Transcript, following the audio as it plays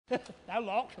Now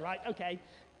locked, right, okay.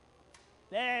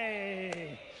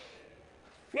 Hey.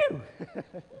 Phew.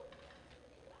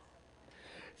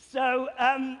 So,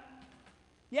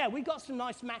 yeah, we got some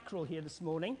nice mackerel here this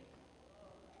morning.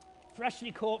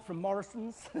 Freshly caught from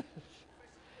Morrison's.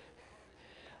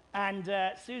 And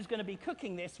Sue's going to be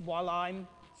cooking this while I'm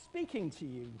speaking to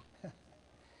you.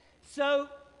 So,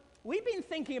 we've been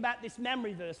thinking about this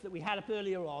memory verse that we had up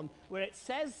earlier on, where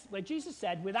Jesus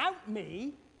said, "Without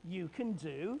me, you can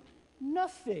do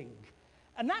nothing."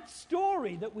 And that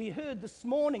story that we heard this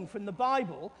morning from the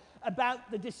Bible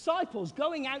about the disciples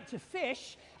going out to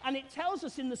fish, and it tells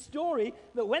us in the story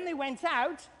that when they went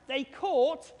out, they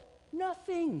caught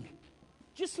nothing.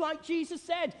 Just like Jesus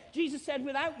said. Jesus said,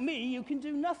 "Without me, you can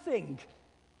do nothing."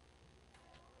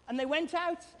 And they went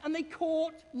out and they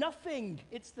caught nothing.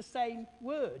 It's the same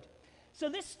word. So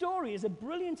this story is a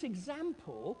brilliant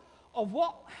example of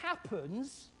what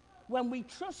happens when we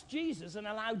trust Jesus and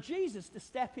allow Jesus to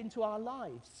step into our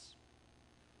lives.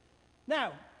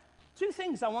 Now, two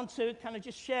things I want to kind of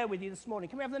just share with you this morning.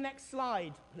 Can we have the next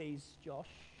slide, please, Josh?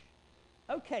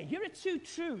 Okay, here are two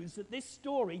truths that this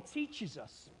story teaches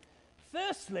us.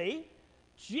 Firstly,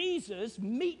 Jesus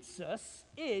meets us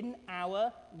in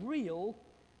our real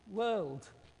world.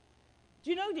 Do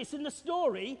you notice in the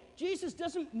story, Jesus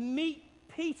doesn't meet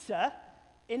Peter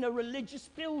in a religious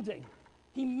building.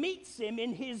 He meets him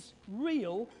in his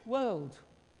real world.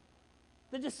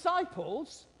 The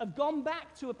disciples have gone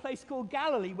back to a place called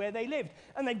Galilee where they lived,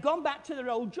 and they've gone back to their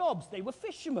old jobs. They were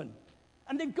fishermen,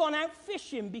 and they've gone out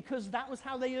fishing because that was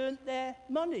how they earned their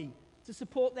money to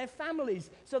support their families.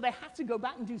 So they had to go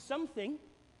back and do something,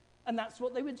 and that's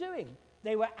what they were doing.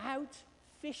 They were out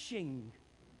fishing.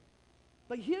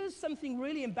 But here's something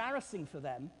really embarrassing for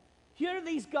them. Here are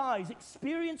these guys,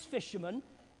 experienced fishermen,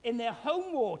 in their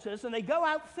home waters, and they go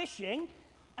out fishing,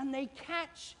 and they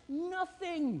catch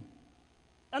nothing.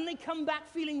 And they come back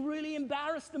feeling really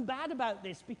embarrassed and bad about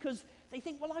this because they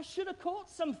think, well, I should have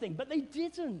caught something, but they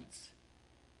didn't.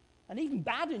 And even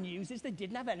badder news is they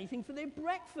didn't have anything for their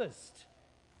breakfast.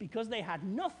 Because they had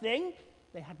nothing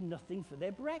for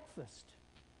their breakfast.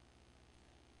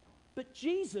 But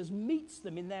Jesus meets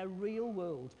them in their real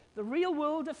world. The real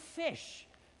world of fish,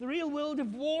 the real world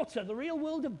of water, the real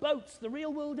world of boats, the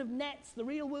real world of nets, the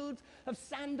real world of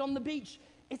sand on the beach.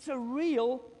 It's a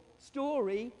real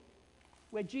story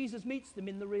where Jesus meets them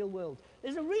in the real world.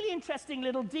 There's a really interesting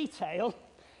little detail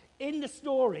in the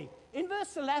story. In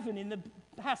verse 11 in the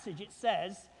passage it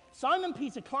says, "Simon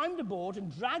Peter climbed aboard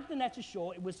and dragged the net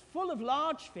ashore. It was full of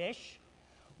large fish,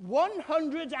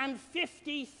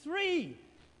 153.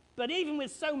 But even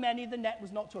with so many, the net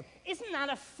was not torn." Isn't that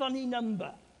a funny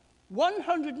number?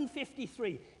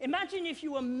 153. Imagine if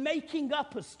you were making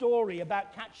up a story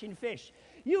about catching fish.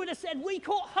 You would have said, "We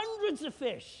caught hundreds of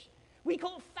fish. We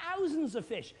caught thousands of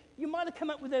fish." You might have come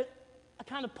up with a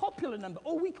kind of popular number.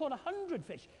 "Oh, we caught 100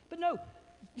 fish." But no,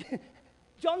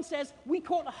 John says, "We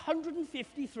caught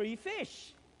 153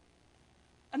 fish."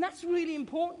 And that's really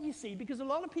important, you see, because a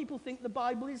lot of people think the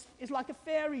Bible is like a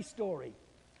fairy story.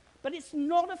 But it's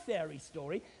not a fairy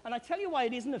story, and I tell you why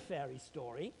it isn't a fairy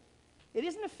story. It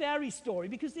isn't a fairy story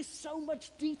because there's so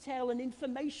much detail and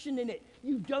information in it.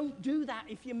 You don't do that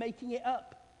if you're making it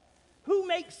up. Who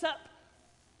makes up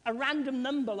a random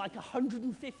number like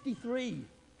 153?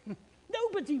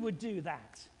 Nobody would do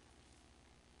that.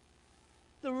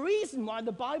 The reason why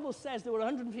the Bible says there were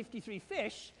 153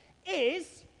 fish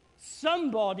is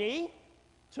somebody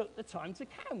took the time to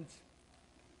count.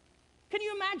 Can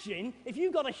you imagine if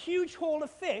you got a huge haul of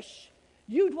fish,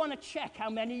 you'd want to check how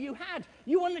many you had.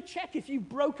 You want to check if you've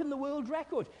broken the world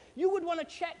record. You would want to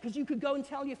check because you could go and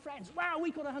tell your friends, "Wow,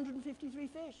 we caught 153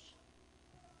 fish."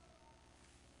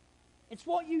 It's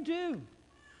what you do.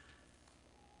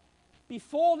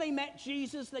 Before they met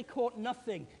Jesus, they caught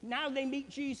nothing. Now they meet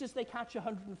Jesus, they catch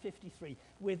 153.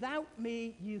 "Without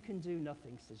me, you can do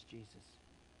nothing," says Jesus.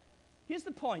 Here's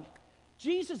the point.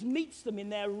 Jesus meets them in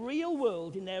their real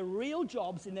world, in their real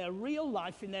jobs, in their real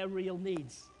life, in their real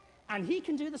needs. And he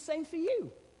can do the same for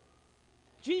you.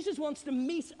 Jesus wants to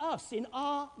meet us in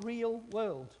our real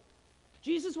world.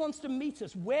 Jesus wants to meet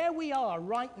us where we are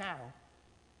right now.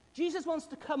 Jesus wants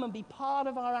to come and be part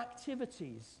of our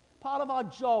activities, part of our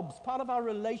jobs, part of our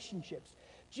relationships.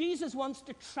 Jesus wants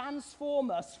to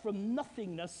transform us from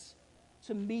nothingness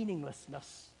to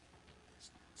meaninglessness,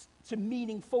 to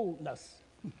meaningfulness,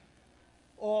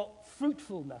 or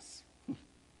fruitfulness.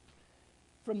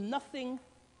 From nothing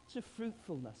to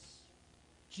fruitfulness.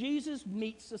 Jesus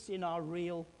meets us in our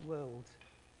real world.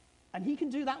 And he can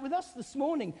do that with us this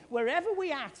morning. Wherever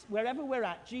we're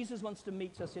at, Jesus wants to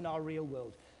meet us in our real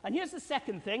world. And here's the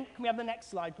second thing. Can we have the next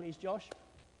slide, please, Josh?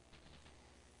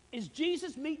 is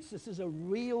Jesus meets us as a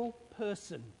real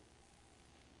person.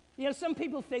 You know, some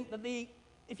people think that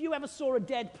if you ever saw a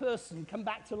dead person come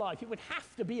back to life, it would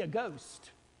have to be a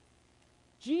ghost.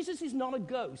 Jesus is not a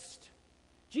ghost.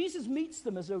 Jesus meets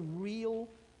them as a real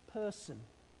person.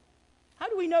 How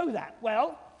do we know that?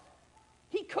 Well,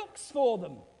 he cooks for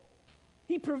them.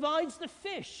 He provides the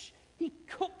fish. He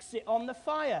cooks it on the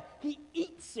fire. He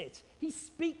eats it. He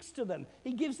speaks to them.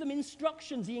 He gives them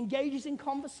instructions. He engages in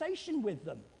conversation with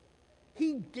them.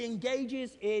 He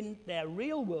engages in their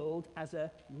real world as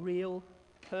a real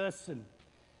person.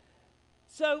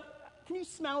 So, can you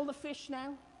smell the fish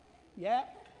now? Yeah?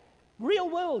 Real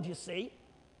world, you see.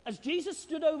 As Jesus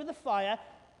stood over the fire,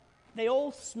 they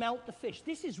all smelt the fish.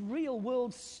 This is real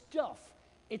world stuff.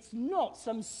 It's not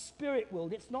some spirit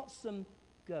world. It's not some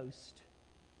ghost.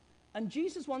 And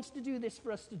Jesus wants to do this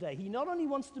for us today. He not only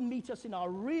wants to meet us in our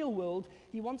real world,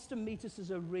 he wants to meet us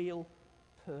as a real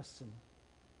person.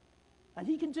 And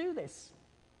he can do this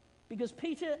because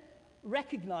Peter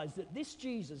recognized that this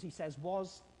Jesus, he says,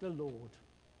 was the Lord.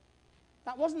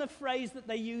 That wasn't a phrase that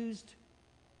they used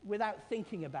without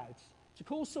thinking about. To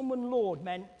call someone Lord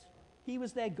meant he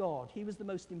was their God. He was the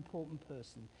most important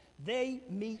person. They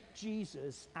meet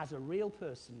Jesus as a real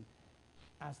person,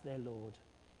 as their Lord.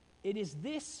 It is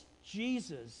this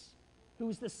Jesus who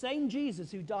is the same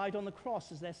Jesus who died on the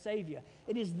cross as their Savior.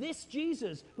 It is this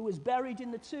Jesus who was buried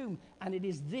in the tomb, and it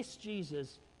is this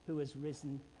Jesus who has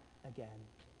risen again.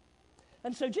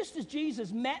 And so just as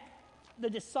Jesus met the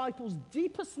disciples'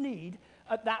 deepest need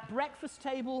at that breakfast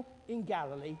table in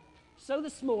Galilee, so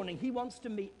this morning he wants to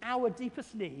meet our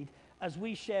deepest need as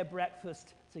we share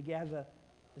breakfast together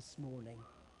this morning.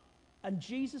 And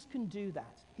Jesus can do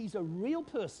that. He's a real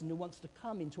person who wants to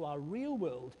come into our real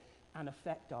world and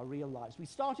affect our real lives. We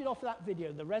started off that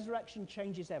video, the resurrection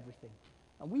changes everything.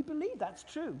 And we believe that's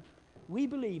true. We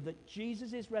believe that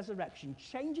Jesus' resurrection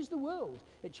changes the world.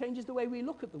 It changes the way we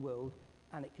look at the world,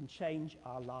 and it can change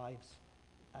our lives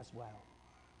as well.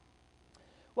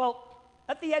 Well,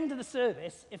 at the end of the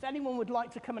service, if anyone would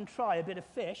like to come and try a bit of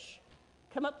fish,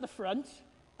 come up the front,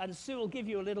 and Sue will give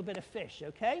you a little bit of fish,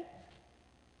 okay?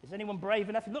 Is anyone brave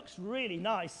enough? It looks really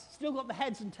nice. Still got the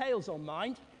heads and tails on,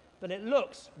 mind, but it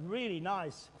looks really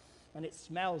nice, and it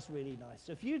smells really nice.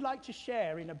 So if you'd like to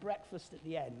share in a breakfast at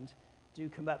the end, do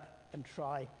come up and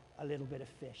try a little bit of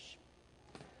fish.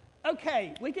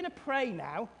 Okay, we're going to pray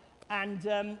now,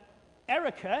 and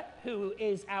Erica, who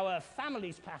is our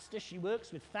families pastor, she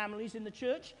works with families in the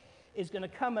church, is going to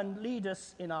come and lead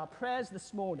us in our prayers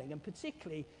this morning, and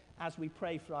particularly as we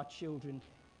pray for our children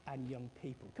and young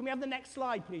people. Can we have the next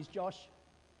slide, please, Josh?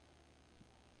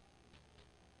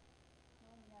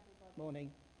 Morning, everybody.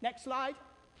 Morning. Next slide.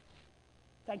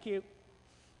 Thank you.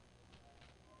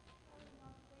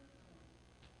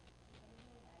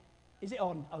 Is it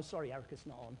on? Oh, sorry, Eric, it's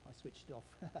not on. I switched it off.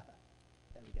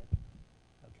 There we go.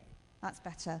 Okay. That's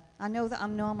better. I know that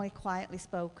I'm normally quietly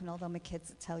spoken, although my kids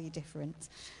will tell you different.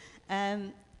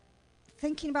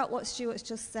 Thinking about what Stuart's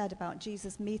just said about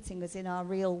Jesus meeting us in our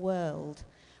real world,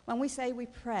 when we say we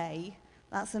pray,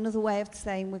 that's another way of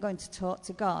saying we're going to talk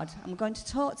to God. And we're going to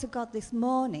talk to God this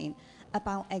morning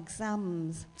about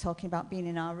exams, talking about being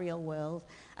in our real world.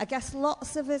 I guess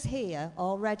lots of us here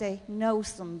already know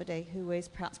somebody who is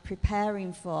perhaps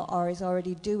preparing for or is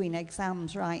already doing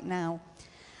exams right now.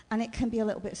 And it can be a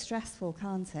little bit stressful,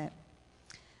 can't it?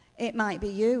 It might be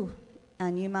you,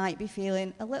 and you might be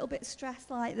feeling a little bit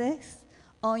stressed like this,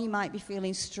 or you might be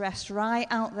feeling stressed right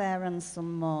out there and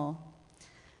some more.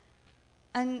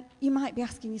 And you might be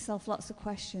asking yourself lots of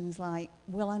questions like,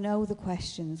 will I know the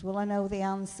questions? Will I know the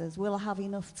answers? Will I have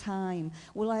enough time?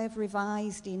 Will I have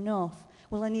revised enough?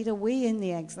 Will I need a wee in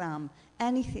the exam?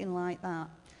 Anything like that.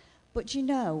 But you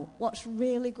know, what's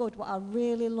really good, what I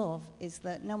really love, is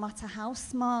that no matter how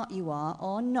smart you are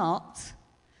or not,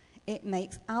 it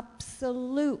makes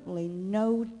absolutely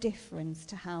no difference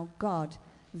to how God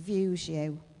views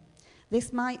you.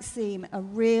 This might seem a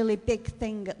really big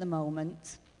thing at the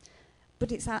moment,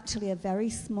 but it's actually a very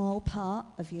small part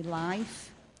of your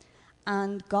life.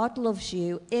 And God loves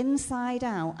you inside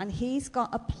out, and he's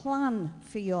got a plan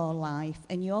for your life,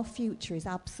 and your future is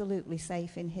absolutely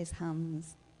safe in his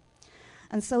hands.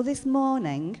 And so this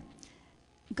morning,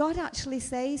 God actually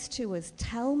says to us,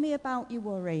 tell me about your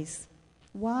worries.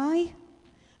 Why?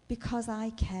 Because I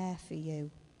care for you.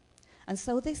 And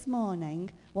so this morning,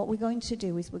 what we're going to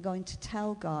do is we're going to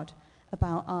tell God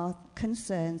about our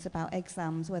concerns about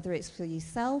exams, whether it's for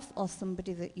yourself or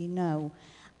somebody that you know.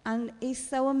 And he's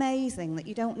so amazing that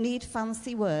you don't need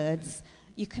fancy words.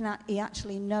 He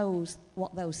actually knows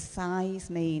what those sighs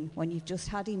mean when you've just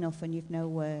had enough and you've no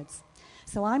words.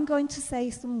 So I'm going to say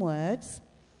some words,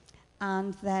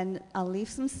 and then I'll leave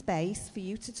some space for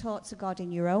you to talk to God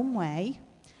in your own way,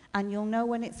 and you'll know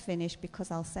when it's finished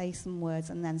because I'll say some words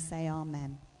and then say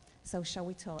amen. So shall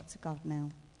we talk to God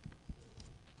now?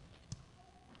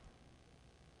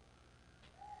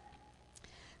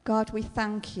 God, we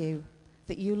thank you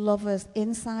that you love us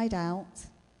inside out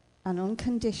and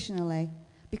unconditionally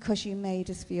because you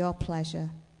made us for your pleasure.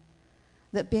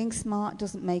 That being smart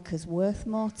doesn't make us worth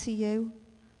more to you.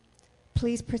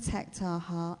 Please protect our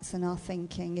hearts and our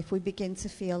thinking if we begin to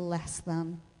feel less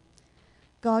than.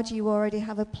 God, you already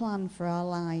have a plan for our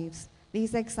lives.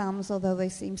 These exams, although they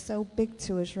seem so big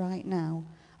to us right now,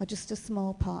 are just a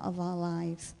small part of our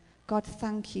lives. God,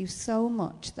 thank you so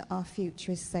much that our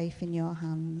future is safe in your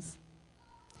hands.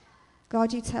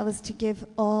 God, you tell us to give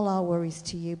all our worries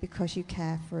to you because you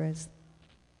care for us.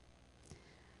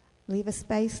 Leave a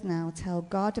space now. Tell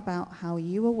God about how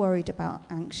you are worried about,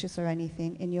 anxious or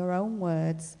anything in your own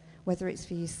words, whether it's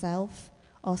for yourself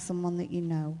or someone that you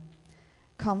know,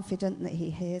 confident that he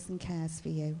hears and cares for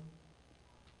you.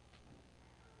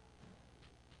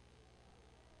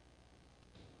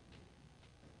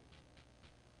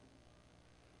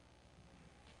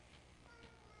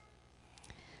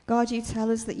 God, you tell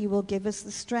us that you will give us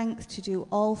the strength to do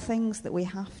all things that we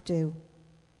have to.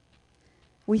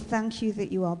 We thank you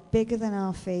that you are bigger than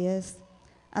our fears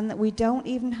and that we don't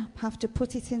even have to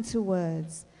put it into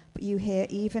words, but you hear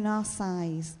even our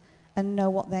sighs and know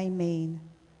what they mean.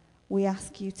 We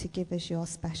ask you to give us your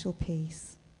special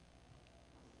peace.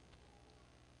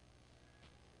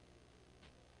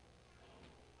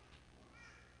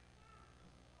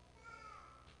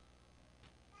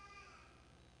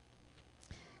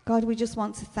 God, we just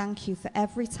want to thank you for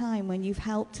every time when you've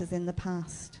helped us in the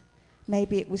past.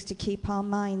 Maybe it was to keep our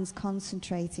minds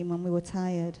concentrating when we were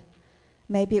tired.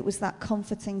 Maybe it was that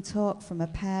comforting talk from a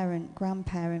parent,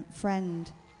 grandparent, friend.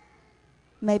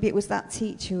 Maybe it was that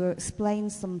teacher who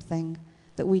explained something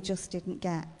that we just didn't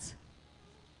get.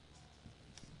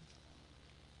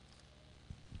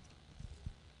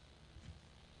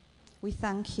 We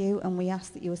thank you and we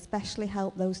ask that you especially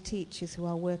help those teachers who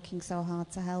are working so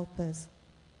hard to help us.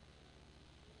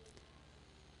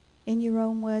 In your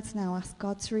own words now, ask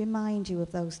God to remind you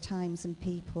of those times and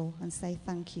people and say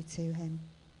thank you to him.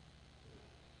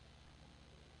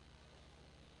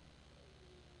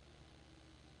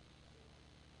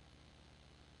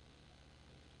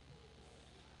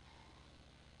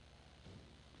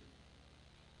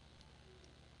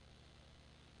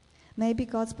 Maybe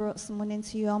God's brought someone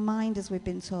into your mind as we've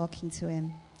been talking to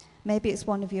him. Maybe it's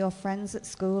one of your friends at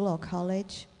school or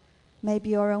college.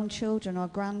 Maybe your own children or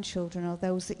grandchildren or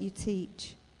those that you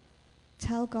teach.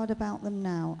 Tell God about them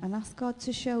now and ask God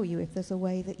to show you if there's a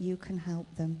way that you can help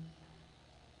them.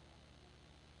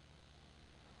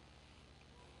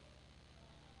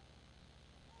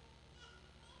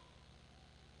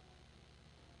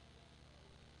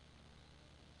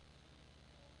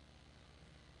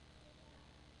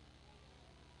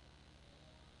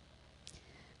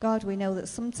 God, we know that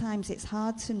sometimes it's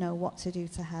hard to know what to do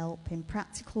to help in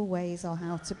practical ways or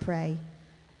how to pray.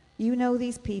 You know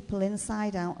these people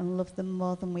inside out and love them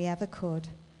more than we ever could.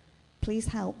 Please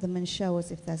help them and show us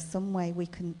if there's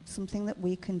something that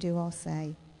we can do or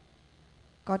say.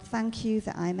 God, thank you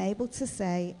that I'm able to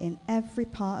say in every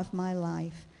part of my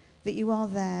life that you are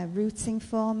there rooting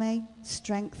for me,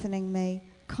 strengthening me,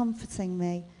 comforting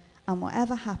me, and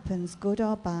whatever happens, good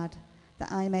or bad,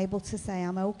 that I'm able to say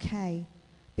I'm okay.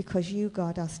 Because you,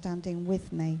 God, are standing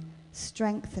with me,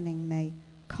 strengthening me,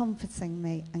 comforting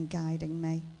me, and guiding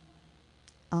me.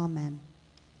 Amen.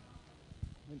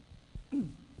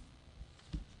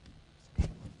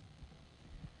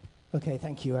 Okay,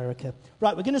 thank you, Erica.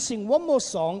 Right, we're going to sing one more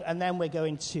song, and then we're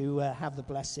going to have the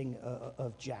blessing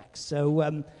of Jack.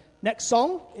 So next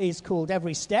song is called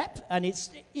Every Step, and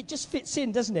it just fits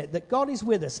in, doesn't it, that God is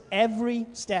with us every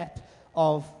step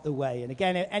of the way. And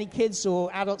again, any kids or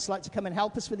adults like to come and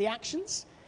help us with the actions?